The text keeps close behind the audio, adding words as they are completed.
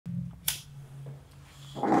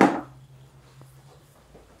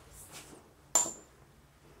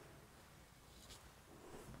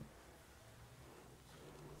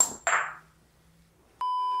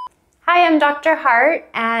Hi, I'm Dr. Hart,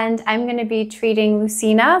 and I'm going to be treating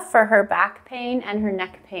Lucina for her back pain and her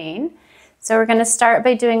neck pain. So we're going to start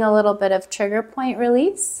by doing a little bit of trigger point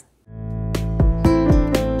release.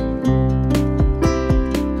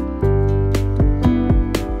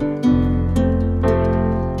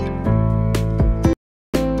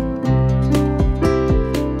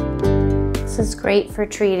 This is great for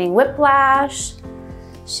treating whiplash.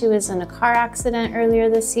 She was in a car accident earlier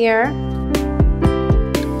this year.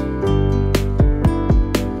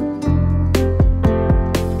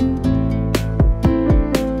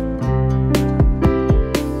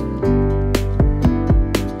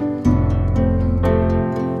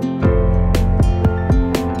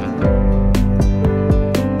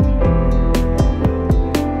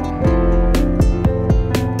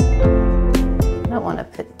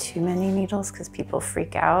 Too many needles because people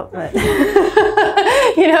freak out, but you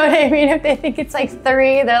know what I mean? If they think it's like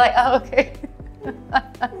 3, they're like, oh, okay.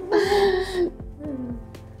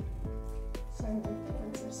 Sorry, my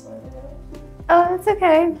hands are slow. Oh, that's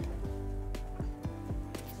okay.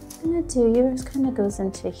 I'm gonna do yours kind of goes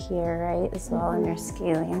into here, right, as well in your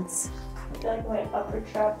scalenes. I feel like my upper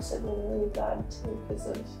traps have been really bad too because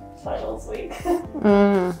of finals week.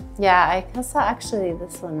 Yeah, I guess actually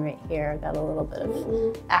this one right here got a little bit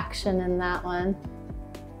of action in that one.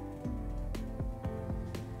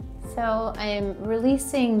 So I'm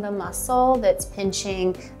releasing the muscle that's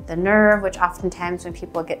pinching the nerve, which oftentimes when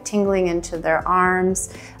people get tingling into their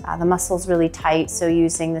arms, the muscle's really tight. So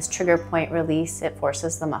using this trigger point release, it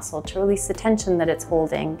forces the muscle to release the tension that it's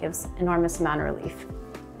holding, gives enormous amount of relief.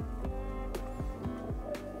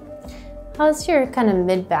 How's your kind of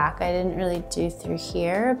mid-back? I didn't really do through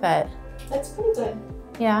here, but... That's pretty good.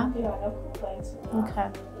 Yeah? Yeah, no complaints. Okay.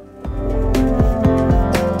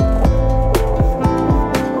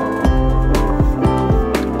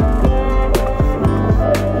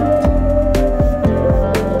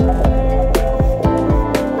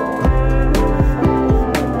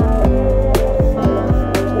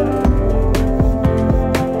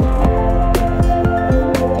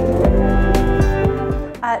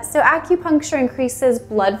 So acupuncture increases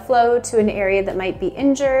blood flow to an area that might be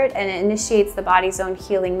injured, and it initiates the body's own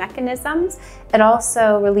healing mechanisms. It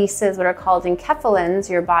also releases what are called enkephalins,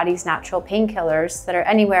 your body's natural painkillers, that are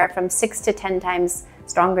anywhere from 6 to 10 times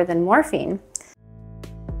stronger than morphine.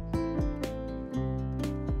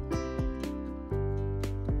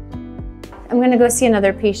 I'm going to go see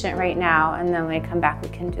another patient right now, and then when I come back we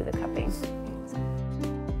can do the cupping.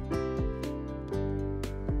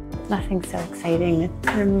 Nothing so exciting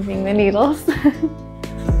as removing the needles.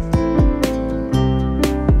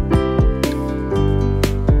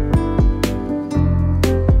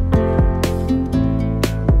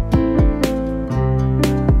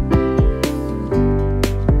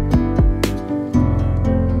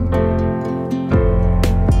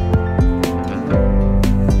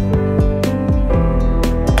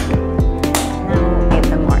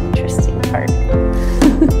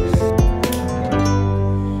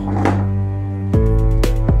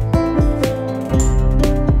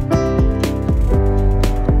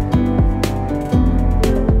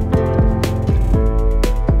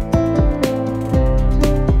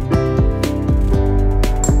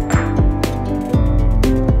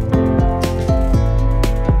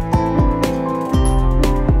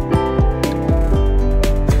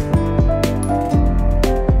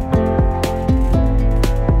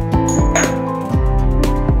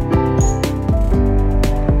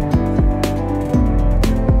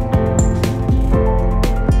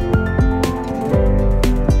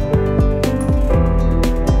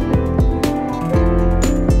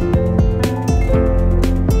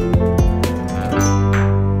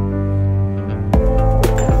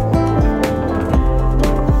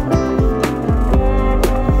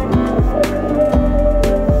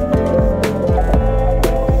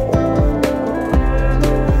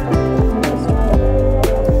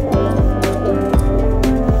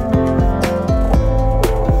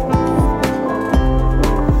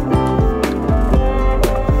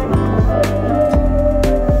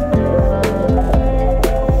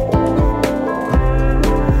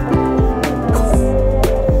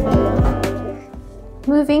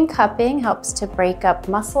 Moving cupping helps to break up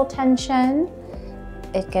muscle tension.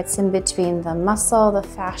 It gets in between the muscle, the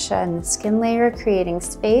fascia, and the skin layer, creating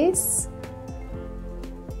space.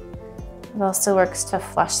 It also works to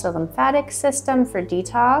flush the lymphatic system for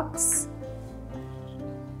detox.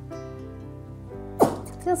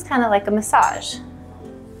 It feels kind of like a massage.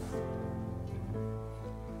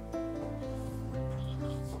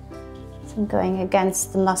 So I'm going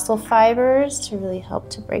against the muscle fibers to really help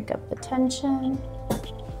to break up the tension.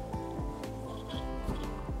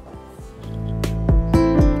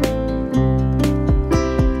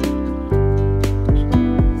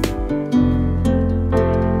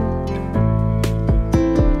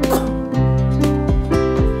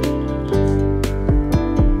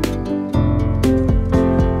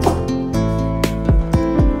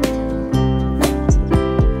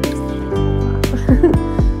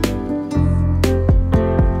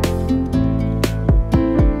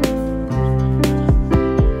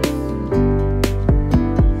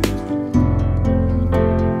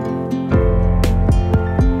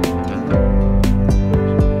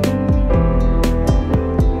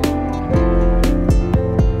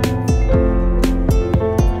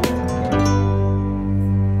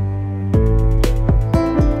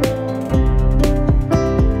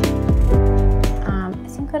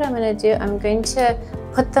 gonna do, I'm going to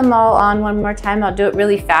put them all on one more time. I'll do it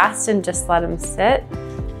really fast and just let them sit.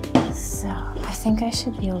 So I think I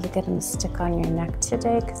should be able to get them to stick on your neck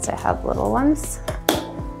today because I have little ones.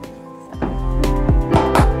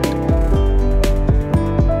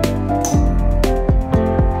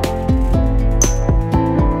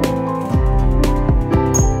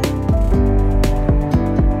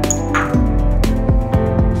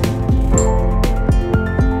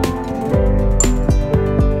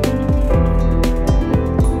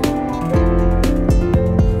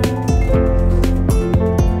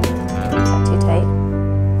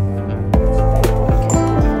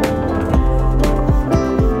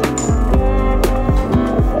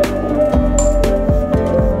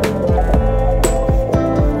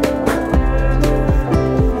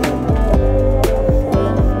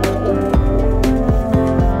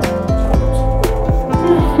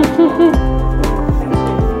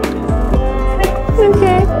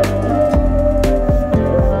 Okay.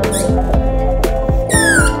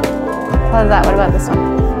 How's that? What about this one?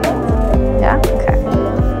 Yeah? Okay.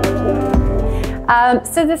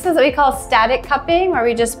 So this is what we call static cupping, where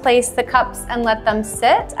we just place the cups and let them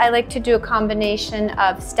sit. I like to do a combination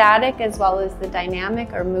of static as well as the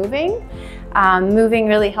dynamic or moving. Moving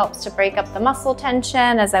really helps to break up the muscle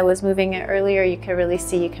tension. As I was moving it earlier, you can really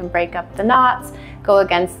see you can break up the knots, go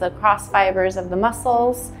against the cross fibers of the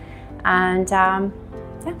muscles. And yeah,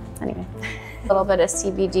 anyway, a little bit of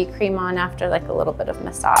CBD cream on after like a little bit of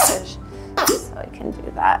massage. So I can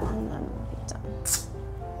do that and then we'll be done.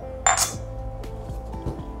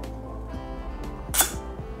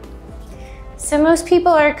 So most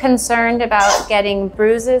people are concerned about getting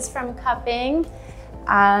bruises from cupping.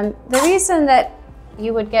 The reason that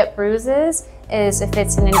you would get bruises is if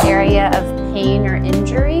it's in an area of pain or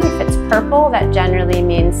injury. If it's purple, that generally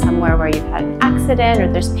means somewhere where you've had an accident or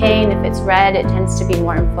there's pain. If it's red, it tends to be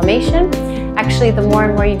more inflammation. Actually, the more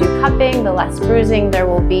and more you do cupping, the less bruising there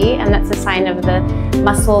will be, and that's a sign of the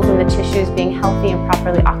muscles and the tissues being healthy and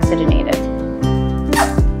properly oxygenated.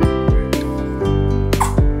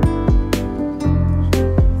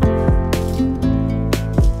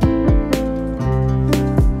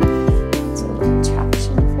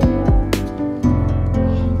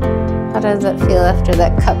 How does it feel after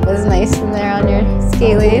that cup was nice in there on your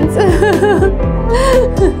scalenes?